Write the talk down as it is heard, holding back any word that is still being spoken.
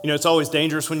You know, it's always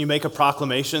dangerous when you make a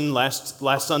proclamation. Last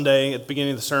Sunday at the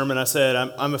beginning of the sermon, I said,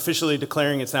 I'm officially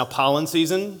declaring it's now pollen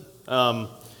season,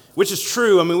 which is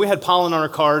true. I mean, we had pollen on our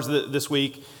cars this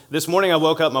week. This morning I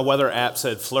woke up, my weather app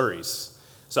said flurries.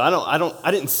 So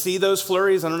I didn't see those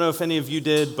flurries. I don't know if any of you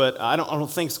did, but I don't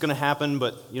think it's going to happen.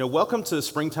 But, you know, welcome to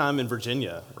springtime in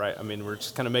Virginia, right? I mean, we're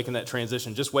just kind of making that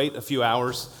transition. Just wait a few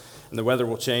hours and the weather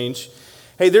will change.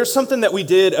 Hey, there's something that we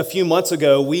did a few months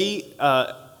ago. We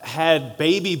had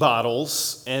baby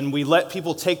bottles, and we let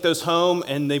people take those home,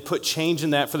 and they put change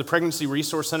in that for the Pregnancy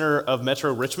Resource Center of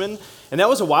Metro Richmond. And that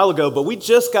was a while ago, but we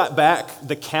just got back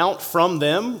the count from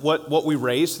them, what we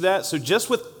raised to that. So just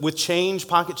with change,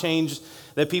 pocket change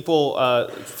that people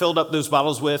filled up those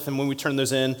bottles with, and when we turned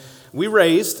those in, we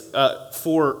raised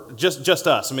for just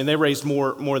us. I mean, they raised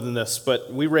more than this,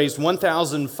 but we raised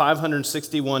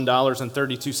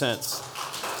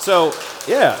 $1,561.32. So,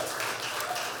 yeah.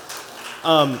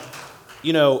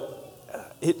 You know,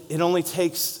 it only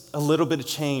takes a little bit of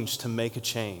change to make a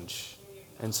change.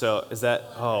 And so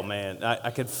oh man, I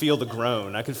could feel the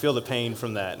groan. I could feel the pain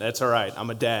from that. That's all right.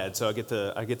 I'm a dad, so I get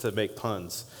to make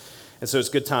puns. And so it's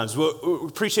good times. We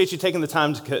appreciate you taking the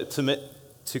time to commit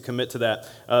to that.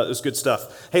 It was good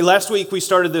stuff. Hey, last week we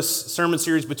started this sermon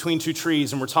series, Between Two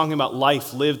Trees, and we're talking about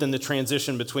life lived in the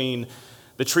transition between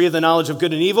the tree of the knowledge of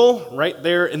good and evil, right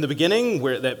there in the beginning,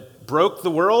 where that broke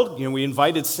the world. You know, we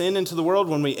invited sin into the world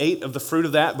when we ate of the fruit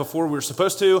of that before we were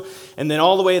supposed to, and then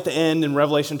all the way at the end in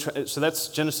Revelation. So that's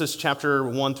Genesis chapter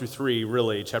 1 through 3,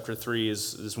 really. Chapter 3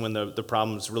 is when the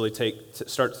problems really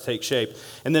start to take shape.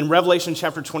 And then Revelation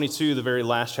chapter 22, the very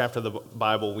last chapter of the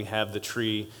Bible, we have the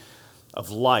tree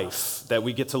of life that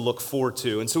we get to look forward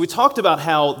to. And so we talked about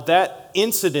how that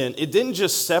incident, it didn't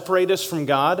just separate us from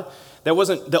God. That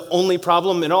wasn't the only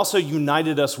problem. It also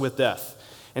united us with death.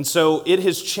 And so it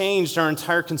has changed our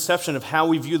entire conception of how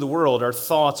we view the world, our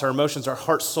thoughts, our emotions, our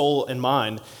heart, soul, and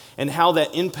mind, and how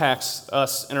that impacts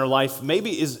us in our life.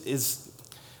 Maybe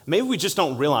we just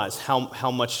don't realize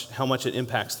how much it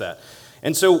impacts that.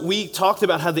 And so we talked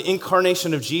about how the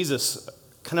incarnation of Jesus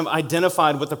kind of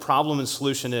identified what the problem and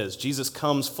solution is. Jesus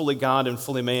comes fully God and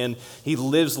fully man. He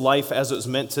lives life as it was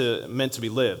meant to be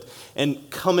lived. And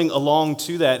coming along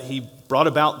to that, he brought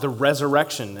about the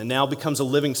resurrection and now becomes a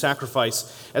living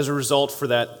sacrifice as a result for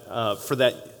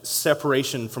that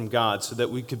separation from God so that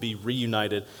we could be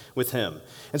reunited with him.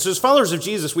 And so as followers of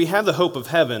Jesus, we have the hope of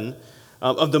heaven,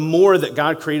 of the more that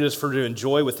God created us for to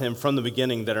enjoy with him from the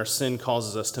beginning that our sin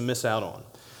causes us to miss out on.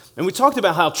 And we talked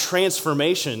about how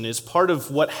transformation is part of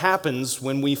what happens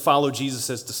when we follow Jesus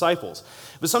as disciples.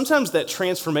 But sometimes that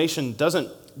transformation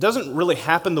doesn't really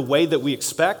happen the way that we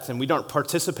expect, and we don't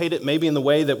participate it maybe in the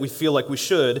way that we feel like we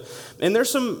should. And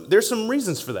there's some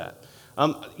reasons for that.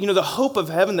 You know, the hope of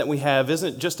heaven that we have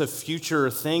isn't just a future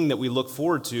thing that we look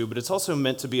forward to, but it's also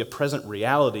meant to be a present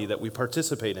reality that we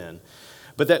participate in.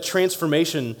 But that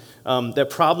transformation, that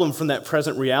problem from that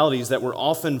present reality is that we're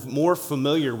often more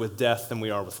familiar with death than we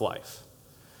are with life.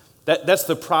 That's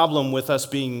the problem with us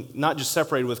being not just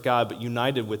separated with God, but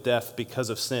united with death because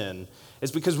of sin,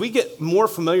 is because we get more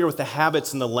familiar with the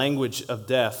habits and the language of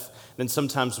death than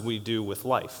sometimes we do with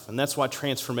life. And that's why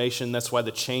transformation, that's why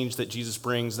the change that Jesus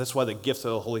brings, that's why the gift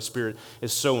of the Holy Spirit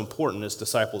is so important as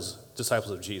disciples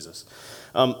of Jesus.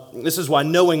 This is why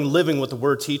knowing, living what the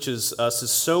Word teaches us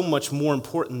is so much more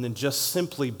important than just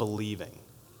simply believing.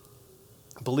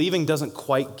 Believing doesn't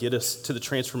quite get us to the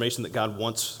transformation that God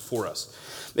wants for us.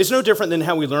 It's no different than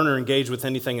how we learn or engage with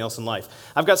anything else in life.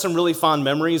 I've got some really fond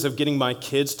memories of getting my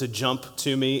kids to jump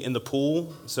to me in the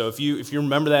pool. So if you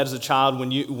remember that as a child,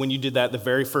 when you did that the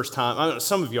very first time, I don't know,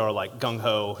 some of you are like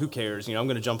gung-ho, who cares? You know, I'm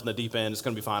going to jump in the deep end, it's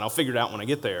going to be fine. I'll figure it out when I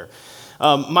get there.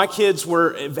 My kids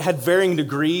had varying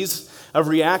degrees of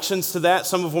reactions to that.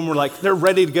 Some of them were like, they're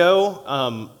ready to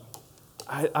go.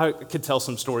 I could tell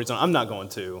some stories. I'm not going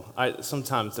to.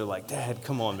 Sometimes they're like, Dad,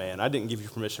 come on, man. I didn't give you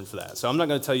permission for that. So I'm not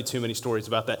going to tell you too many stories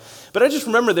about that. But I just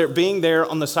remember being there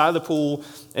on the side of the pool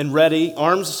and ready,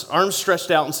 arms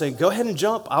stretched out and saying, go ahead and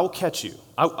jump. I will catch you.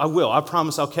 I will. I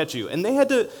promise I'll catch you. And they had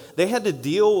to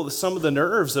deal with some of the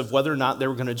nerves of whether or not they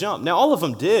were going to jump. Now, all of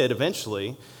them did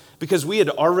eventually because we had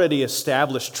already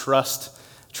established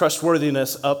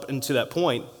trustworthiness up until that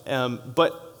point.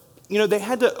 But, you know, they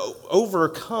had to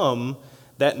overcome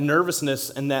that nervousness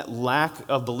and that lack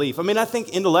of belief. I mean, I think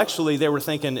intellectually they were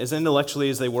thinking, as intellectually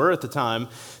as they were at the time,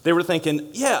 they were thinking,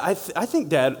 yeah, I think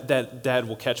Dad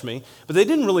will catch me. But they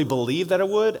didn't really believe that it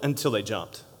would until they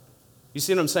jumped. You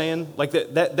see what I'm saying? Like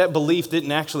that belief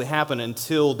didn't actually happen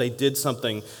until they did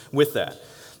something with that.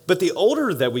 But the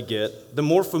older that we get, the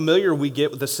more familiar we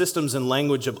get with the systems and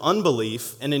language of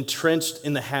unbelief and entrenched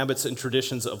in the habits and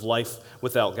traditions of life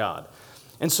without God.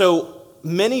 And so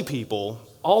many people,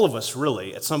 all of us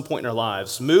really, at some point in our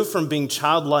lives, move from being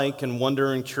childlike and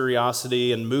wonder and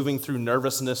curiosity and moving through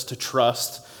nervousness to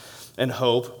trust and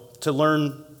hope to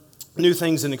learn new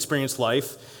things and experience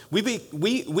life. We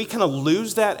kind of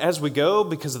lose that as we go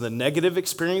because of the negative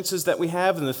experiences that we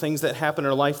have and the things that happen in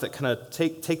our life that kind of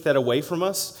take that away from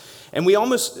us. And we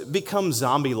almost become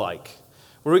zombie-like,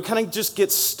 where we kind of just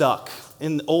get stuck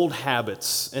in old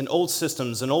habits and old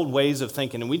systems and old ways of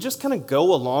thinking. And we just kind of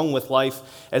go along with life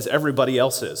as everybody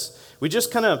else is. We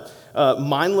just kind of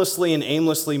mindlessly and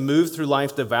aimlessly move through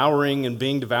life devouring and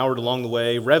being devoured along the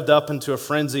way, revved up into a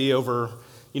frenzy over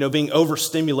being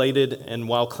overstimulated, and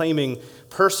while claiming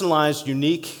personalized,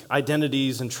 unique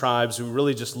identities and tribes who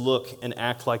really just look and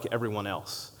act like everyone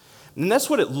else. And that's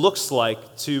what it looks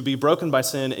like to be broken by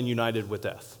sin and united with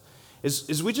death,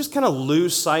 is we just kind of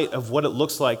lose sight of what it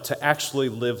looks like to actually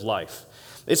live life.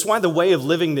 It's why the way of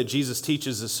living that Jesus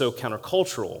teaches is so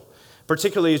countercultural,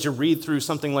 particularly as you read through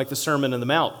something like the Sermon on the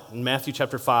Mount in Matthew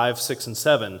chapter 5, 6, and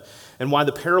 7, and why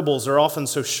the parables are often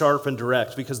so sharp and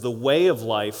direct, because the way of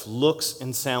life looks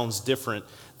and sounds different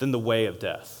than the way of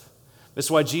death. This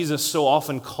is why Jesus so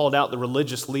often called out the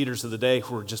religious leaders of the day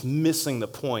who were just missing the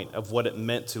point of what it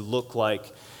meant to look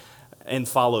like and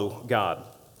follow God.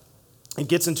 It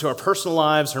gets into our personal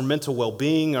lives, our mental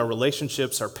well-being, our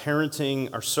relationships, our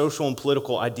parenting, our social and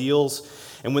political ideals.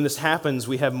 And when this happens,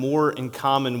 we have more in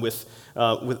common with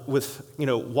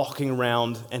walking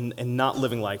around and not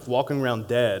living life, walking around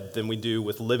dead, than we do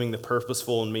with living the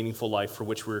purposeful and meaningful life for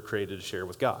which we were created to share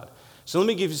with God. So let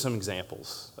me give you some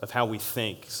examples of how we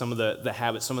think, some of the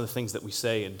habits, some of the things that we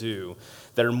say and do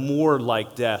that are more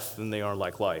like death than they are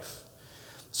like life.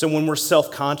 So when we're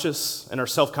self-conscious, and our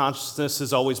self-consciousness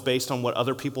is always based on what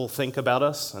other people think about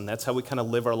us, and that's how we kind of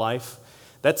live our life,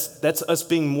 that's us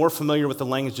being more familiar with the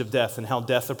language of death and how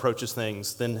death approaches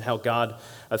things than how God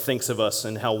thinks of us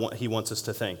and how he wants us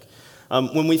to think.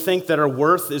 When we think that our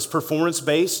worth is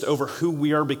performance-based over who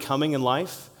we are becoming in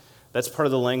life, that's part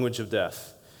of the language of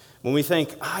death. When we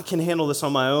think, I can handle this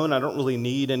on my own, I don't really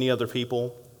need any other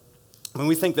people. When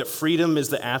we think that freedom is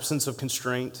the absence of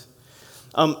constraint.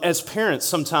 As parents,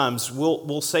 sometimes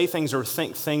we'll say things or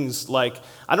think things like,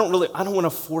 I don't want to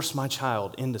force my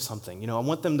child into something. I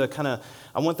want them to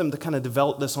kind of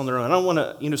develop this on their own. I don't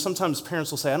want to, sometimes parents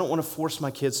will say, I don't want to force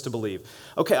my kids to believe.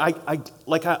 Okay, I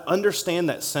understand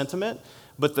that sentiment,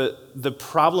 but the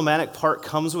problematic part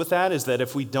comes with that is that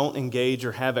if we don't engage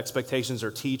or have expectations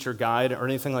or teach or guide or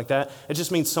anything like that, it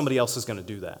just means somebody else is going to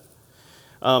do that.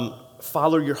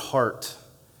 Follow your heart.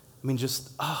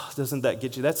 Doesn't that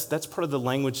get you? That's part of the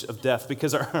language of death,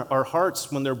 because our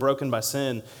hearts, when they're broken by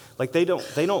sin, they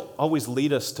don't always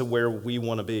lead us to where we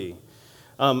want to be.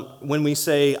 When we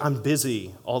say, I'm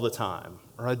busy all the time,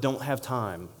 or I don't have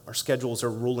time, our schedules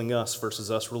are ruling us versus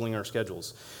us ruling our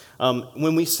schedules.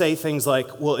 When we say things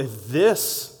like, well, if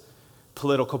this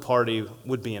political party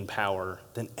would be in power,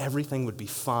 then everything would be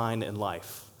fine in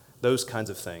life. Those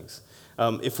kinds of things.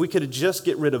 If we could just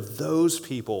get rid of those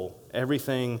people,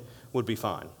 everything would be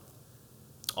fine.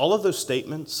 All of those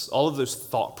statements, all of those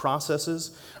thought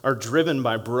processes are driven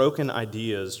by broken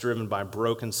ideas, driven by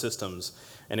broken systems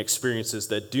and experiences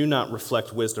that do not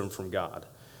reflect wisdom from God.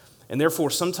 And therefore,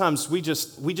 sometimes we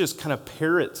just kind of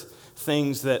parrot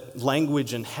things, that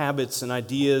language and habits and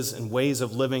ideas and ways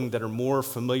of living that are more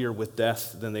familiar with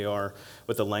death than they are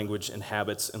with the language and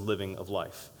habits and living of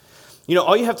life.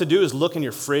 All you have to do is look in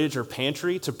your fridge or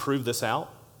pantry to prove this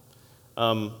out.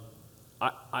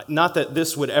 Not that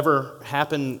this would ever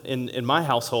happen in my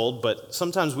household, but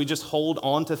sometimes we just hold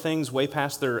on to things way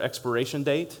past their expiration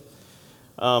date.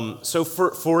 So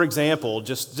for example,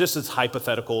 just as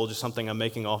hypothetical, just something I'm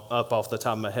making up off the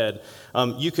top of my head,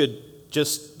 you could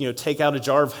just take out a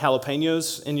jar of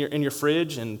jalapenos in your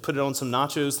fridge and put it on some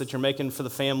nachos that you're making for the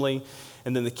family.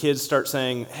 And then the kids start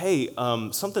saying, hey,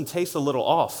 something tastes a little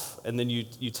off. And then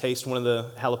you taste one of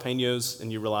the jalapenos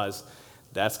and you realize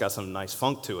that's got some nice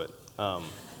funk to it. I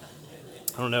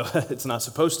don't know, it's not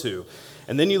supposed to.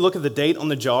 And then you look at the date on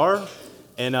the jar,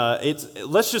 and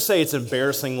let's just say it's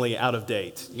embarrassingly out of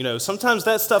date. Sometimes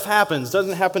that stuff happens.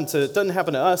 Doesn't happen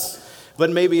to us,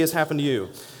 but maybe it's happened to you.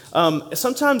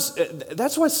 Sometimes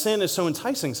that's why sin is so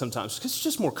enticing sometimes, because it's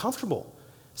just more comfortable.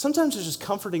 Sometimes it's just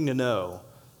comforting to know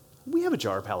we have a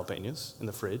jar of jalapenos in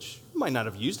the fridge. We might not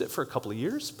have used it for a couple of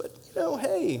years, but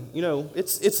hey,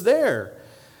 it's there.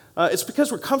 It's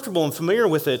because we're comfortable and familiar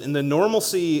with it, and the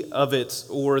normalcy of it,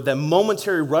 or the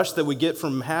momentary rush that we get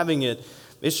from having it,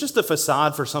 it's just a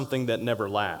facade for something that never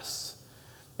lasts.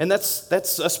 And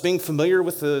that's us being familiar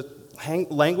with the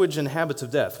language and habits of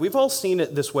death. We've all seen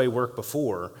it this way work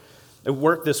before. It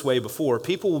worked this way before.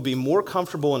 People will be more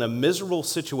comfortable in a miserable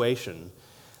situation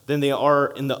than they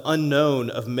are in the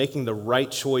unknown of making the right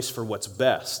choice for what's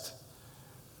best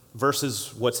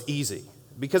versus what's easy,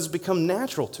 because it's become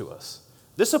natural to us.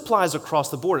 This applies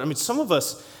across the board. I mean, some of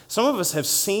us have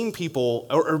seen people,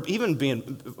 or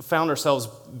even found ourselves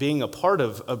being a part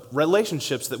of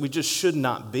relationships that we just should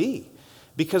not be,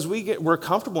 because we're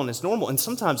comfortable and it's normal. And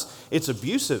sometimes it's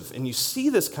abusive, and you see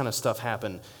this kind of stuff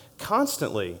happen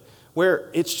constantly, where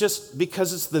it's just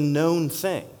because it's the known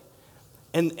thing,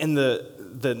 and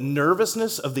the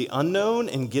nervousness of the unknown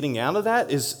and getting out of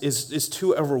that is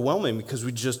too overwhelming, because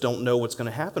we just don't know what's going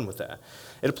to happen with that.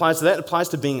 It applies to that. It applies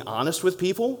to being honest with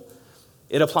people.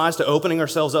 It applies to opening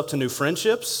ourselves up to new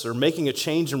friendships or making a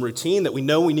change in routine that we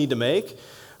know we need to make.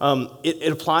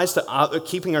 It applies to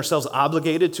keeping ourselves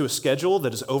obligated to a schedule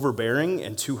that is overbearing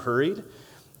and too hurried.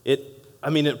 It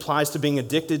applies to being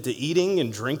addicted to eating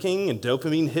and drinking and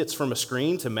dopamine hits from a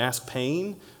screen to mask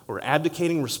pain, or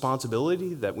abdicating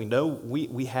responsibility that we know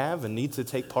we have and need to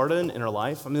take part in our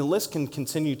life. I mean, the list can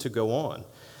continue to go on.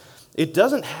 It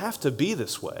doesn't have to be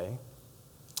this way,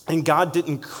 and God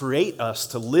didn't create us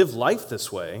to live life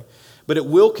this way, but it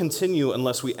will continue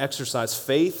unless we exercise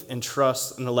faith and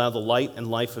trust and allow the light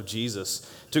and life of Jesus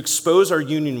to expose our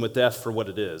union with death for what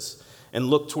it is and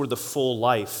look toward the full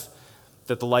life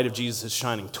that the light of Jesus is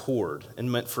shining toward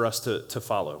and meant for us to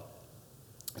follow.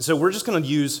 So we're just going to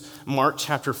use Mark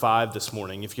chapter 5 this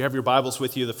morning. If you have your Bibles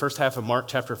with you, the first half of Mark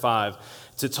chapter 5,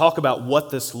 to talk about what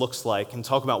this looks like and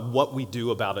talk about what we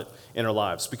do about it in our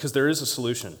lives, because there is a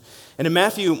solution. And in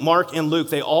Matthew, Mark, and Luke,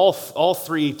 they all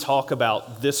three talk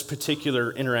about this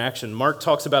particular interaction. Mark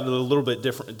talks about it a little bit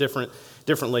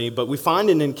differently, but we find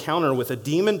an encounter with a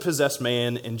demon-possessed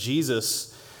man and Jesus.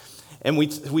 And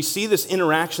we see this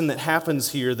interaction that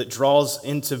happens here that draws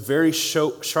into very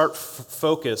sharp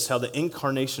focus how the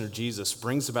incarnation of Jesus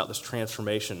brings about this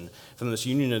transformation from this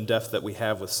union of death that we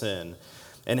have with sin,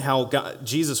 and how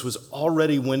Jesus was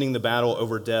already winning the battle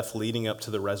over death leading up to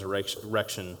the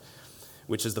resurrection,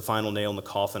 which is the final nail in the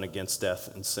coffin against death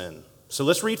and sin. So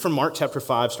let's read from Mark chapter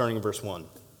 5, starting in verse 1.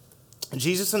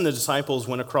 Jesus and the disciples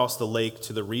went across the lake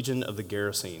to the region of the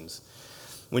Gerasenes.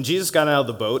 When Jesus got out of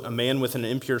the boat, a man with an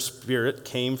impure spirit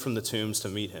came from the tombs to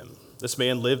meet him. This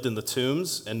man lived in the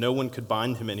tombs, and no one could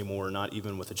bind him anymore, not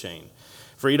even with a chain.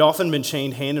 For he'd often been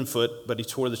chained hand and foot, but he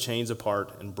tore the chains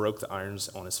apart and broke the irons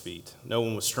on his feet. No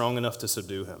one was strong enough to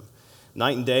subdue him.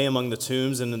 Night and day among the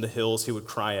tombs and in the hills he would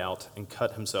cry out and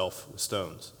cut himself with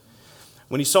stones.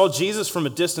 When he saw Jesus from a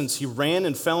distance, he ran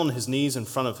and fell on his knees in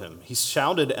front of him. He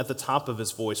shouted at the top of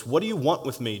his voice, "What do you want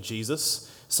with me, Jesus,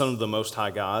 Son of the Most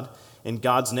High God? In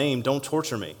God's name, don't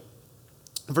torture me."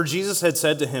 For Jesus had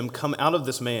said to him, "Come out of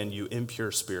this man, you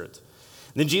impure spirit."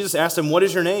 And then Jesus asked him, "What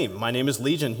is your name?" "My name is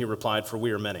Legion," he replied, "for we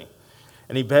are many."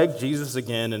 And he begged Jesus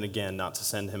again and again not to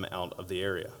send him out of the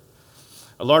area.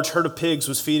 A large herd of pigs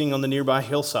was feeding on the nearby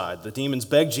hillside. The demons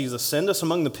begged Jesus, "Send us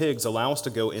among the pigs, allow us to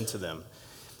go into them."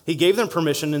 He gave them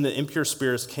permission, and the impure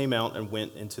spirits came out and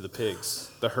went into the pigs.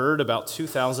 The herd, about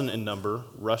 2,000 in number,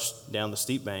 rushed down the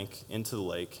steep bank into the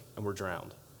lake and were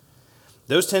drowned.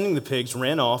 Those tending the pigs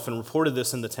ran off and reported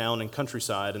this in the town and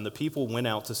countryside, and the people went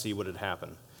out to see what had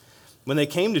happened. When they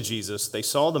came to Jesus, they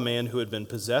saw the man who had been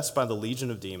possessed by the legion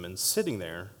of demons sitting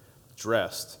there,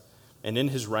 dressed, and in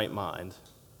his right mind.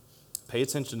 Pay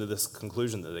attention to this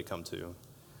conclusion that they come to.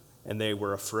 And they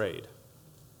were afraid.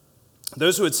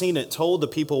 Those who had seen it told the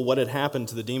people what had happened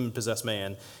to the demon-possessed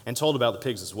man and told about the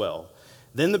pigs as well.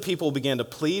 Then the people began to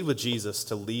plead with Jesus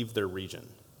to leave their region.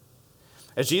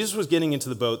 As Jesus was getting into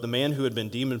the boat, the man who had been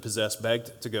demon-possessed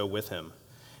begged to go with him.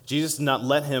 Jesus did not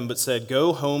let him, but said,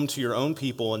 "Go home to your own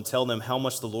people and tell them how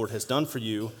much the Lord has done for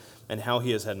you and how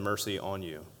he has had mercy on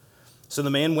you." So the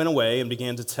man went away and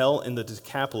began to tell in the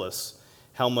Decapolis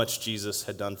how much Jesus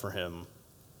had done for him,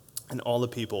 and all the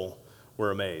people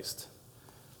were amazed.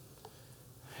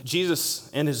 Jesus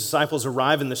and his disciples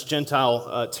arrive in this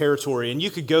Gentile territory, and you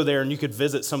could go there and you could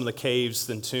visit some of the caves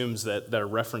and tombs that are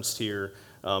referenced here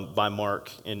by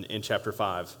Mark in chapter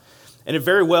 5. And it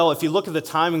very well, if you look at the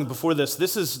timing before this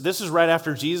is right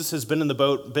after Jesus has been in the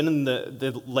boat, been in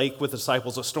the lake with the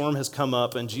disciples. A storm has come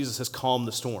up, and Jesus has calmed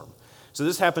the storm. So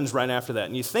this happens right after that.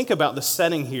 And you think about the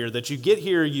setting here, that you get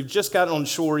here, you've just gotten on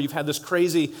shore, you've had this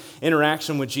crazy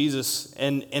interaction with Jesus,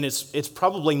 and it's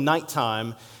probably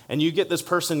nighttime, and you get this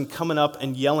person coming up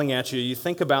and yelling at you. You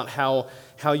think about how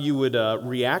you would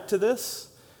react to this.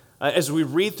 As we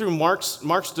read through Mark's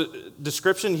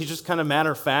description, he's just kind of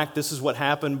matter of fact, this is what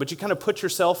happened, but you kind of put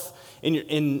yourself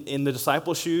in the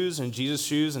disciples' shoes and Jesus'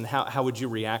 shoes, and how would you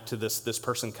react to this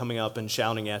person coming up and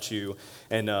shouting at you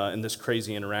and this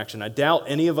crazy interaction? I doubt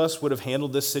any of us would have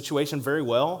handled this situation very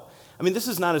well. I mean, this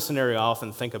is not a scenario I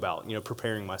often think about,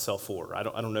 preparing myself for. I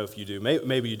don't know if you do.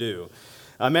 Maybe you do.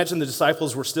 I imagine the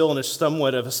disciples were still in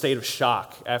somewhat of a state of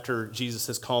shock after Jesus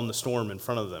has calmed the storm in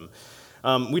front of them.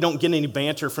 We don't get any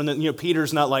banter from them.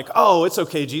 Peter's not like, oh, it's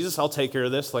okay, Jesus, I'll take care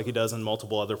of this, like he does in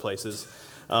multiple other places.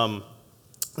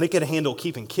 They could handle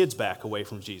keeping kids back away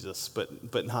from Jesus, but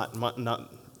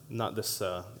not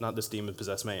this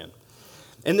demon-possessed man.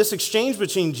 And this exchange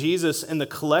between Jesus and the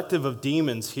collective of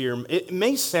demons here, it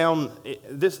may sound,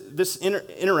 this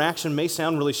interaction may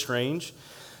sound really strange,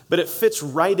 but it fits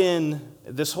right in,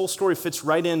 this whole story fits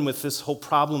right in with this whole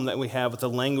problem that we have with the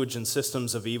language and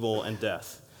systems of evil and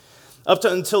death.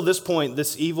 Until this point,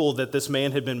 this evil that this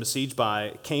man had been besieged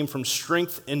by came from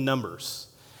strength in numbers.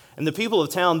 And the people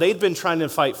of town, they'd been trying to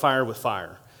fight fire with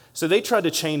fire. So they tried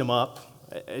to chain him up.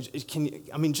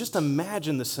 Just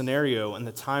imagine the scenario and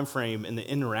the time frame and the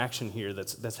interaction here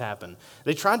that's happened.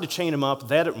 They tried to chain him up,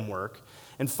 that didn't work.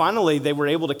 And finally, they were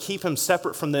able to keep him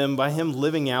separate from them by him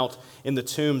living out in the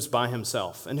tombs by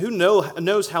himself. And who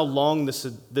knows how long this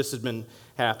had been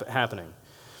happening.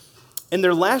 In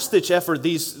their last-ditch effort,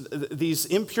 these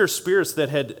impure spirits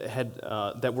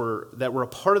that were a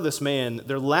part of this man,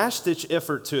 their last-ditch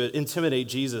effort to intimidate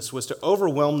Jesus was to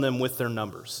overwhelm them with their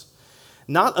numbers.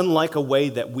 Not unlike a way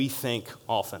that we think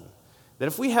often. That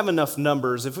if we have enough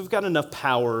numbers, if we've got enough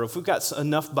power, if we've got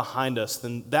enough behind us,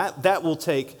 then that will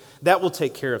take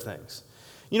care of things.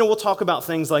 We'll talk about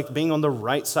things like being on the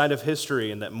right side of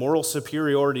history and that moral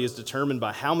superiority is determined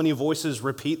by how many voices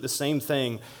repeat the same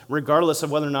thing, regardless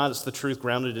of whether or not it's the truth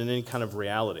grounded in any kind of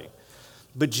reality.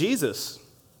 But Jesus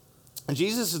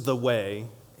is the way,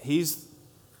 he's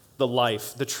the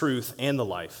life, the truth, and the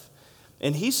life.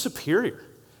 And he's superior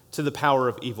to the power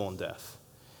of evil and death.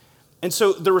 And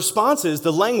so the response is,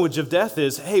 the language of death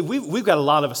is, hey, we've got a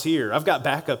lot of us here. I've got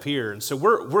backup here, and so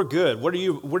we're good. What are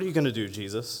you going to do,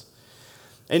 Jesus?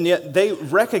 And yet they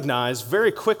recognize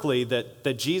very quickly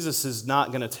that Jesus is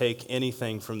not going to take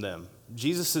anything from them.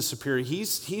 Jesus is superior.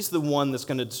 He's the one that's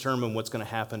going to determine what's going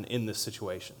to happen in this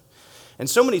situation. And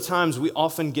so many times we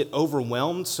often get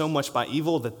overwhelmed so much by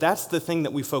evil that's the thing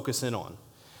that we focus in on.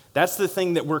 That's the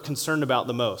thing that we're concerned about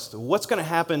the most. What's going to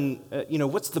happen,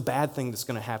 what's the bad thing that's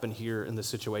going to happen here in this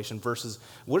situation versus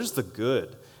what is the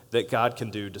good that God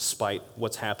can do despite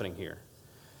what's happening here?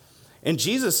 And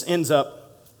Jesus ends up,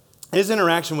 his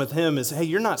interaction with him is, hey,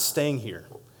 you're not staying here.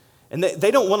 And they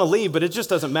don't want to leave, but it just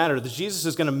doesn't matter. That Jesus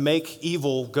is going to make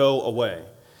evil go away.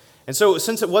 And so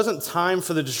since it wasn't time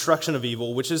for the destruction of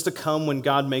evil, which is to come when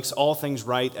God makes all things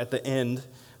right at the end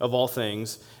of all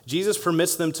things, Jesus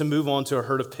permits them to move on to a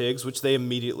herd of pigs, which they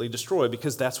immediately destroy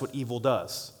because that's what evil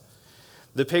does.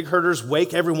 The pig herders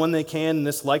wake everyone they can, and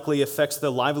this likely affects the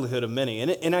livelihood of many.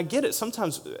 And I get it.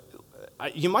 Sometimes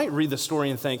you might read the story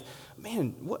and think,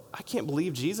 man, I can't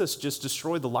believe Jesus just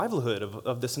destroyed the livelihood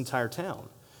of this entire town.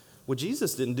 Well,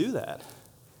 Jesus didn't do that.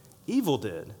 Evil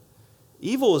did.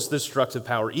 Evil is the destructive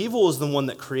power. Evil is the one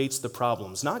that creates the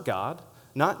problems, not God,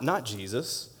 not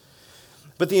Jesus.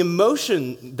 But the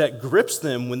emotion that grips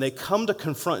them when they come to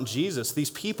confront Jesus,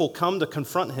 these people come to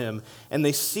confront him, and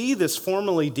they see this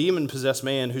formerly demon-possessed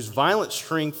man whose violent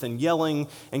strength and yelling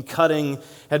and cutting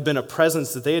had been a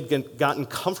presence that they had gotten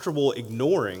comfortable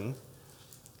ignoring.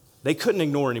 They couldn't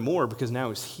ignore anymore because now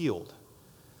he's healed.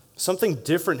 Something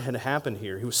different had happened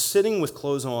here. He was sitting with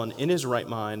clothes on in his right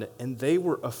mind, and they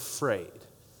were afraid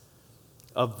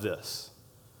of this.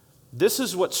 This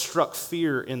is what struck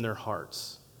fear in their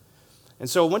hearts. And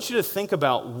so I want you to think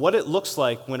about what it looks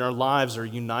like when our lives are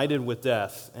united with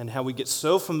death and how we get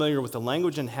so familiar with the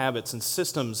language and habits and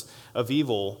systems of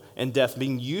evil and death,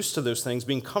 being used to those things,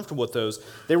 being comfortable with those.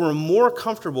 They were more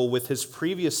comfortable with his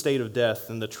previous state of death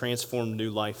than the transformed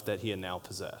new life that he had now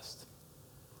possessed.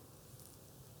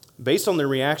 Based on their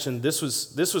reaction, this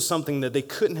was something that they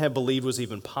couldn't have believed was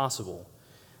even possible.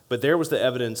 But there was the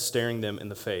evidence staring them in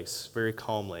the face very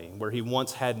calmly, where he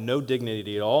once had no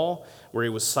dignity at all, where he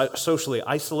was socially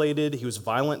isolated, he was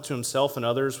violent to himself and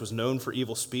others, was known for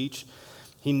evil speech.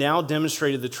 He now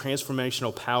demonstrated the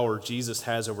transformational power Jesus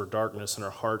has over darkness in our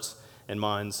hearts and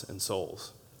minds and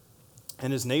souls.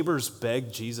 And his neighbors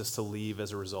begged Jesus to leave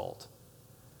as a result.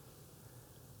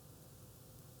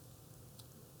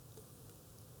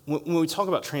 when we talk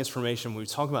about transformation, when we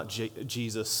talk about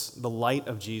Jesus, the light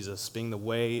of Jesus being the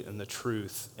way and the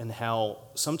truth, and how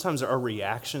sometimes our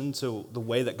reaction to the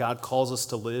way that God calls us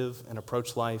to live and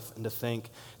approach life and to think,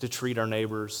 to treat our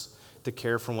neighbors, to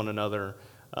care for one another,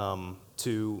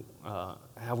 to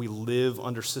how we live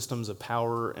under systems of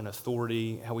power and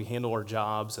authority, how we handle our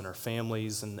jobs and our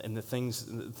families and the things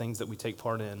that we take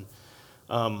part in.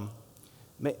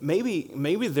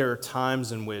 Maybe there are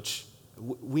times in which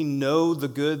we know the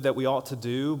good that we ought to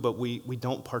do, but we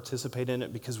don't participate in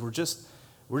it because we're just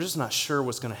not sure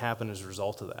what's going to happen as a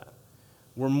result of that.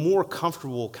 We're more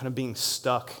comfortable kind of being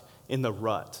stuck in the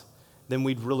rut than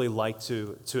we'd really like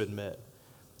to admit.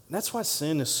 And that's why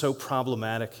sin is so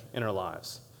problematic in our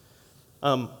lives.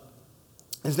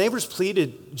 His neighbors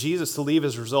pleaded Jesus to leave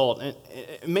as a result. And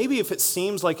maybe if it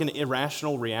seems like an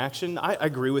irrational reaction, I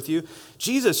agree with you.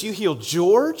 Jesus, you healed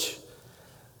George?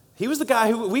 He was the guy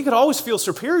who we could always feel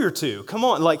superior to. Come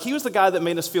on, like he was the guy that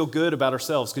made us feel good about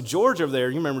ourselves. Because George over there,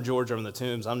 you remember George over in the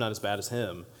tombs, I'm not as bad as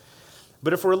him.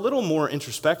 But if we're a little more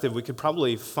introspective, we could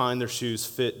probably find their shoes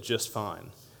fit just fine.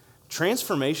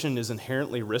 Transformation is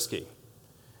inherently risky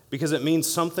because it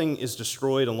means something is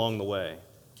destroyed along the way.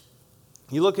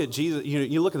 You look at Jesus,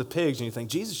 you look at the pigs and you think,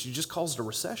 Jesus, you just caused a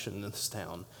recession in this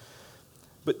town.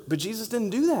 But Jesus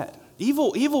didn't do that.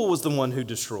 Evil was the one who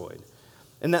destroyed.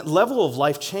 And that level of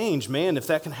life change, man, if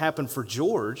that can happen for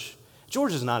George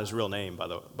is not his real name, by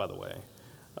the way.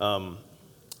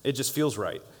 It just feels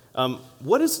right.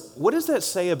 What does that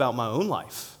say about my own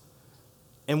life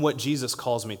and what Jesus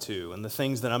calls me to and the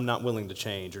things that I'm not willing to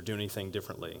change or do anything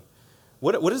differently?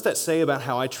 What does that say about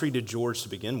how I treated George to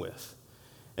begin with?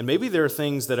 And maybe there are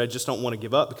things that I just don't want to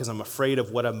give up because I'm afraid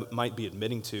of what I might be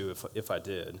admitting to if I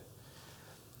did.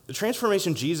 The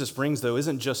transformation Jesus brings, though,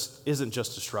 isn't just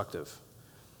destructive.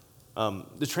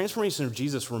 The transformation of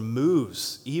Jesus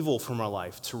removes evil from our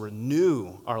life to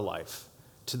renew our life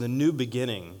to the new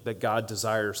beginning that God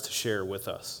desires to share with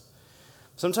us.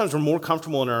 Sometimes we're more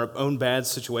comfortable in our own bad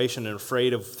situation and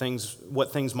afraid of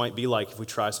what things might be like if we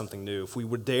try something new. If we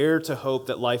would dare to hope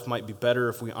that life might be better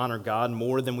if we honor God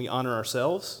more than we honor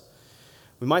ourselves,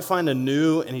 we might find a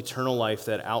new and eternal life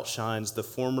that outshines the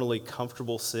formerly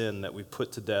comfortable sin that we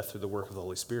put to death through the work of the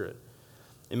Holy Spirit.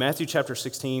 In Matthew chapter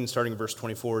 16, starting in verse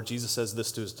 24, Jesus says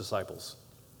this to his disciples.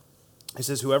 He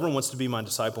says, "Whoever wants to be my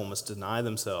disciple must deny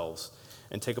themselves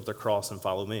and take up their cross and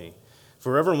follow me.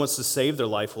 For whoever wants to save their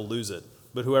life will lose it,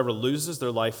 but whoever loses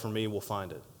their life for me will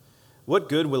find it. What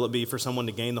good will it be for someone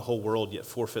to gain the whole world yet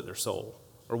forfeit their soul?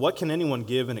 Or what can anyone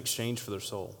give in exchange for their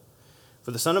soul?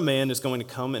 For the Son of Man is going to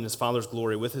come in his Father's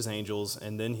glory with his angels,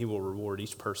 and then he will reward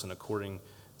each person according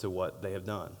to what they have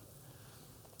done."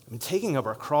 I mean, taking up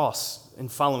our cross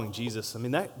and following Jesus, I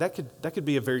mean, that could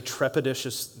be a very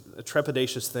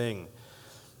trepidatious thing.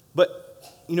 But,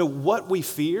 what we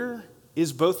fear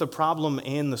is both the problem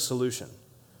and the solution.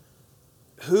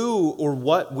 Who or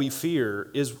what we fear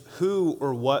is who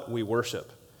or what we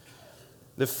worship.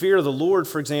 The fear of the Lord,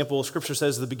 for example, Scripture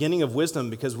says, is the beginning of wisdom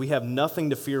because we have nothing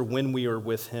to fear when we are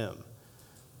with him.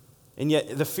 And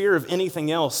yet the fear of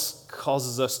anything else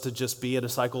causes us to just be in a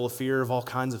cycle of fear of all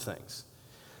kinds of things.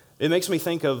 It makes me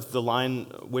think of The Lion,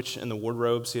 Witch, and the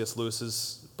Wardrobe, C.S.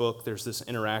 Lewis's book. There's this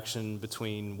interaction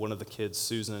between one of the kids,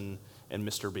 Susan, and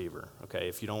Mr. Beaver. Okay,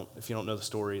 if you don't know the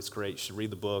story, it's great. You should read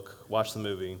the book, watch the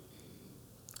movie.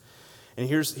 And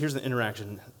here's the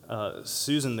interaction.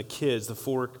 Susan, the kids, the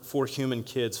four human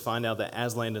kids, find out that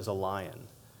Aslan is a lion.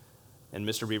 And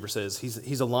Mr. Beaver says,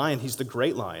 he's a lion, he's the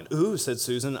great lion. "Ooh," said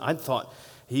Susan, "I thought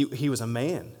he was a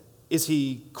man. Is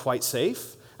he quite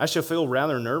safe? I shall feel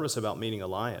rather nervous about meeting a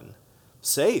lion."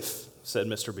 "Safe," said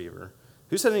Mr. Beaver.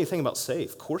 "Who said anything about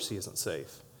safe? Of course he isn't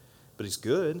safe. But he's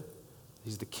good.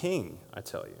 He's the king, I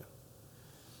tell you."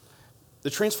 The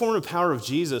transformative power of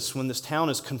Jesus, when this town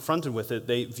is confronted with it,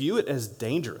 they view it as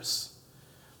dangerous.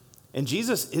 And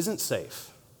Jesus isn't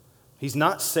safe. He's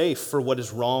not safe for what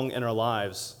is wrong in our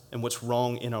lives and what's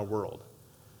wrong in our world.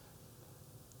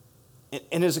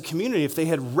 And as a community, if they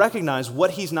had recognized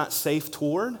what he's not safe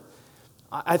toward,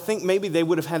 I think maybe they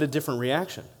would have had a different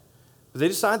reaction. But they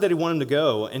decide that he wanted him to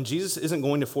go, and Jesus isn't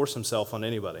going to force himself on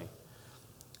anybody.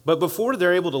 But before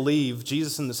they're able to leave,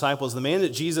 Jesus and the disciples, the man that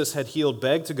Jesus had healed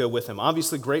begged to go with him,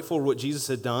 obviously grateful for what Jesus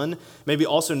had done, maybe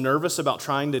also nervous about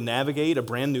trying to navigate a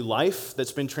brand new life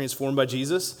that's been transformed by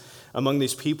Jesus among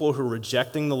these people who are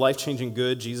rejecting the life-changing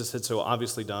good Jesus had so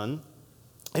obviously done.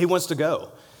 He wants to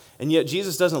go. And yet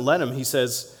Jesus doesn't let him. He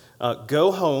says,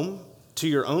 "Go home to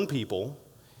your own people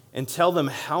and tell them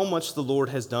how much the Lord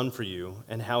has done for you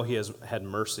and how he has had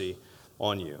mercy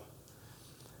on you."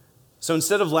 So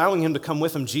instead of allowing him to come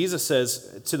with him, Jesus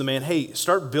says to the man, hey,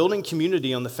 start building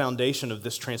community on the foundation of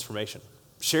this transformation.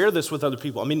 Share this with other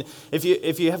people. I mean, if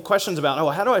you have questions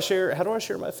about, how do I share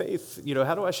my faith?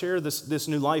 How do I share this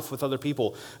new life with other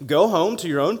people? Go home to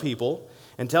your own people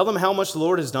and tell them how much the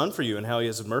Lord has done for you and how he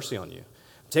has mercy on you.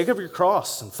 Take up your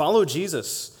cross and follow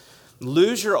Jesus.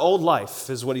 Lose your old life,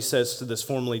 is what he says to this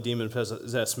formerly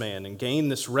demon-possessed man, and gain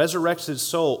this resurrected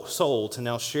soul to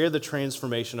now share the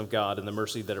transformation of God and the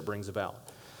mercy that it brings about.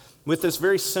 With this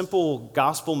very simple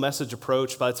gospel message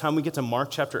approach, by the time we get to Mark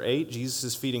chapter 8, Jesus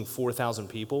is feeding 4,000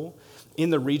 people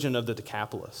in the region of the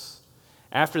Decapolis.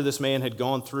 After this man had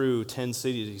gone through 10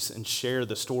 cities and shared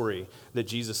the story that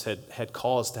Jesus had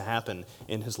caused to happen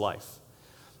in his life.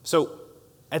 So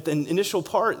at the initial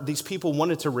part, these people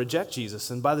wanted to reject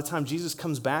Jesus. And by the time Jesus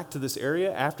comes back to this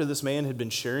area, after this man had been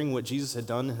sharing what Jesus had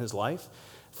done in his life,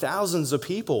 thousands of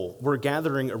people were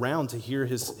gathering around to hear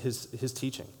his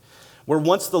teaching. Where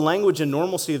once the language and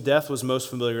normalcy of death was most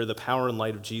familiar, the power and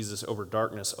light of Jesus over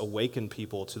darkness awakened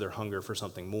people to their hunger for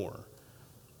something more.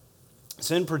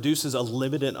 Sin produces a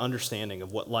limited understanding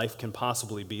of what life can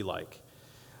possibly be like.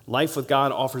 Life with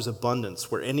God offers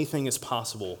abundance where anything is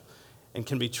possible and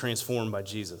can be transformed by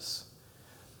Jesus.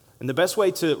 And the best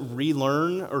way to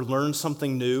relearn or learn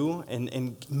something new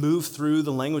and move through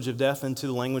the language of death into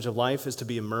the language of life is to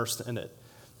be immersed in it.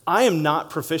 I am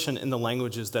not proficient in the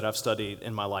languages that I've studied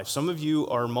in my life. Some of you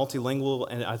are multilingual,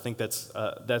 and I think that's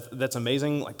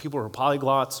amazing. Like people who are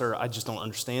polyglots, or I just don't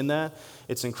understand that.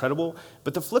 It's incredible.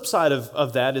 But the flip side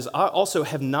of that is I also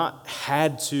have not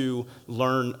had to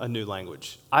learn a new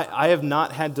language. I have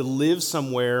not had to live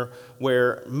somewhere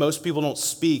where most people don't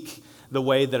speak the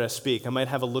way that I speak. I might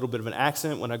have a little bit of an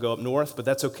accent when I go up north, but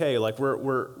that's okay. Like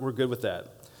we're good with that.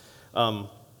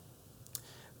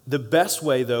 The best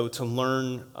way, though, to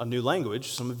learn a new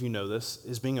language, some of you know this,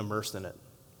 is being immersed in it.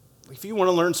 If you want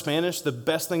to learn Spanish, the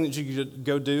best thing that you could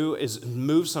go do is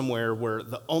move somewhere where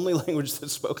the only language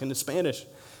that's spoken is Spanish,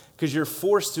 because you're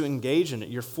forced to engage in it.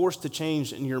 You're forced to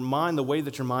change, and your mind, the way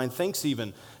that your mind thinks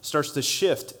even, starts to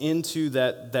shift into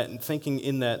that thinking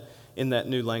in that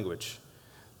new language.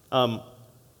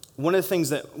 One of the things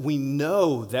that we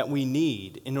know that we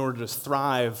need in order to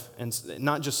thrive, and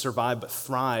not just survive, but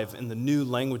thrive in the new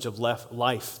language of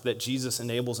life that Jesus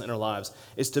enables in our lives,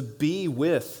 is to be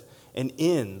with and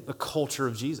in the culture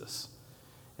of Jesus.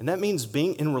 And that means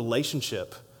being in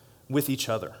relationship with each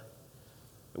other.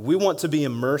 We want to be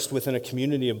immersed within a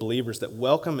community of believers that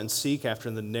welcome and seek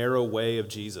after the narrow way of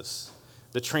Jesus,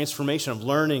 the transformation of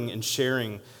learning and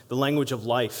sharing the language of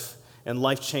life and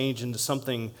life change into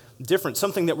something different,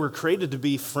 something that we're created to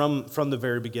be from the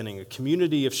very beginning, a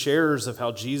community of sharers of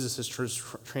how Jesus has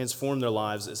transformed their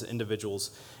lives as individuals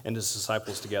and as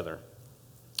disciples together.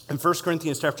 In 1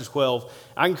 Corinthians chapter 12,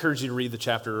 I encourage you to read the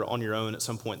chapter on your own at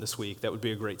some point this week. That would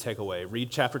be a great takeaway. Read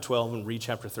chapter 12 and read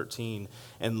chapter 13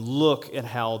 and look at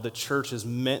how the church is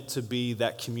meant to be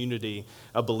that community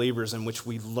of believers in which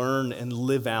we learn and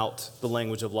live out the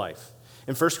language of life.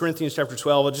 In 1 Corinthians chapter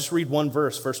 12, I'll just read one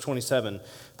verse, verse 27.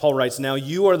 Paul writes, "Now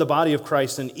you are the body of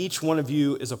Christ, and each one of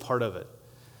you is a part of it."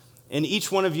 And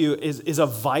each one of you is a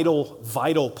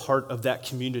vital part of that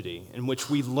community in which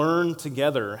we learn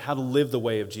together how to live the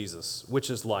way of Jesus,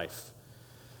 which is life.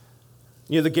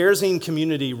 The Gerasene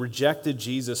community rejected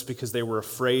Jesus because they were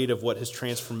afraid of what his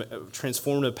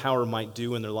transformative power might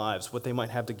do in their lives, what they might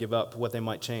have to give up, what they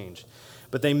might change.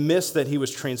 But they missed that he was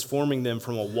transforming them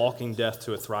from a walking death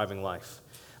to a thriving life.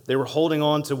 They were holding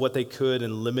on to what they could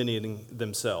and limiting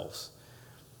themselves.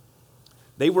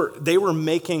 They were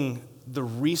making the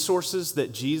resources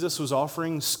that Jesus was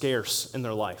offering scarce in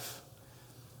their life.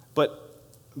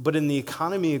 But in the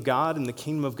economy of God, in the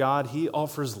kingdom of God, he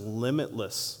offers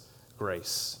limitless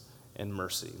grace and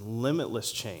mercy,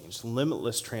 limitless change,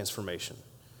 limitless transformation.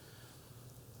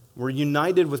 We're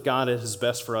united with God at his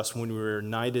best for us when we're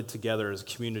united together as a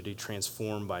community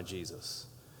transformed by Jesus.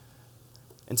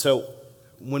 And so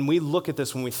when we look at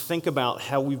this, when we think about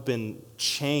how we've been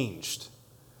changed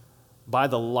by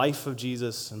the life of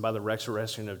Jesus and by the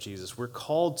resurrection of Jesus, we're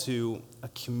called to a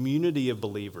community of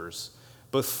believers,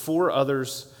 both for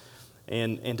others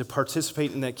and to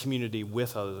participate in that community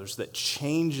with others that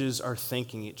changes our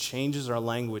thinking, it changes our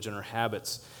language and our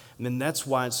habits. And then that's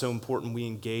why it's so important we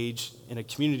engage in a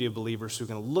community of believers who are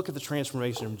going to look at the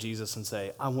transformation of Jesus and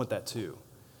say, I want that too.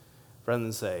 Rather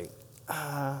than say,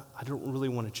 I don't really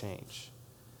want to change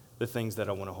the things that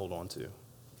I want to hold on to.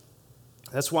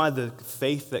 That's why the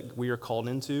faith that we are called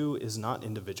into is not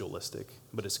individualistic,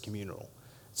 but it's communal.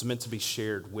 It's meant to be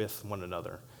shared with one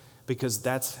another because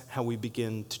that's how we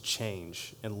begin to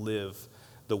change and live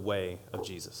the way of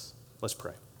Jesus. Let's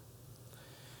pray.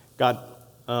 God,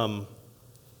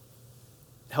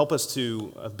 help us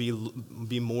to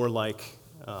be more like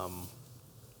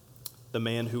the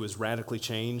man who was radically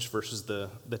changed versus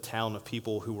the town of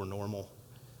people who were normal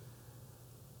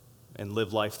and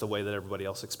live life the way that everybody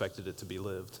else expected it to be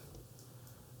lived.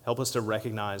 Help us to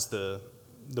recognize the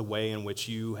way in which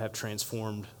you have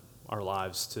transformed our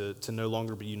lives to no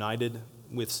longer be united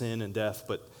with sin and death,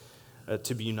 but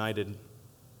to be united,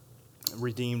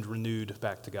 redeemed, renewed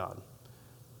back to God.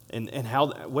 And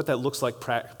what that looks like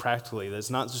practically. That's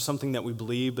not just something that we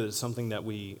believe, but it's something that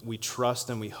we trust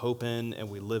and we hope in and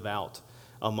we live out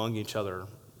among each other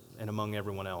and among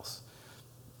everyone else.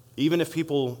 Even if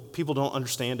people don't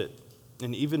understand it,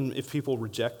 and even if people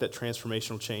reject that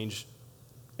transformational change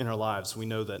in our lives, we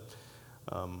know that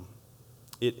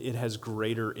it has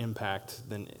greater impact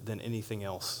than anything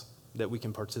else that we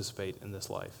can participate in this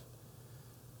life.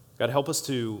 God, help us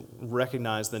to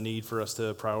recognize the need for us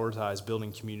to prioritize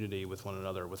building community with one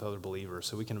another, with other believers,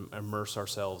 so we can immerse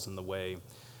ourselves in the way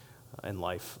and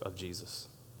life of Jesus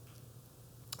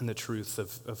and the truth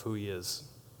of who he is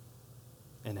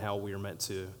and how we are meant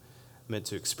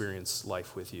to experience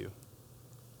life with you.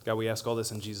 God, we ask all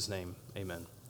this in Jesus' name. Amen.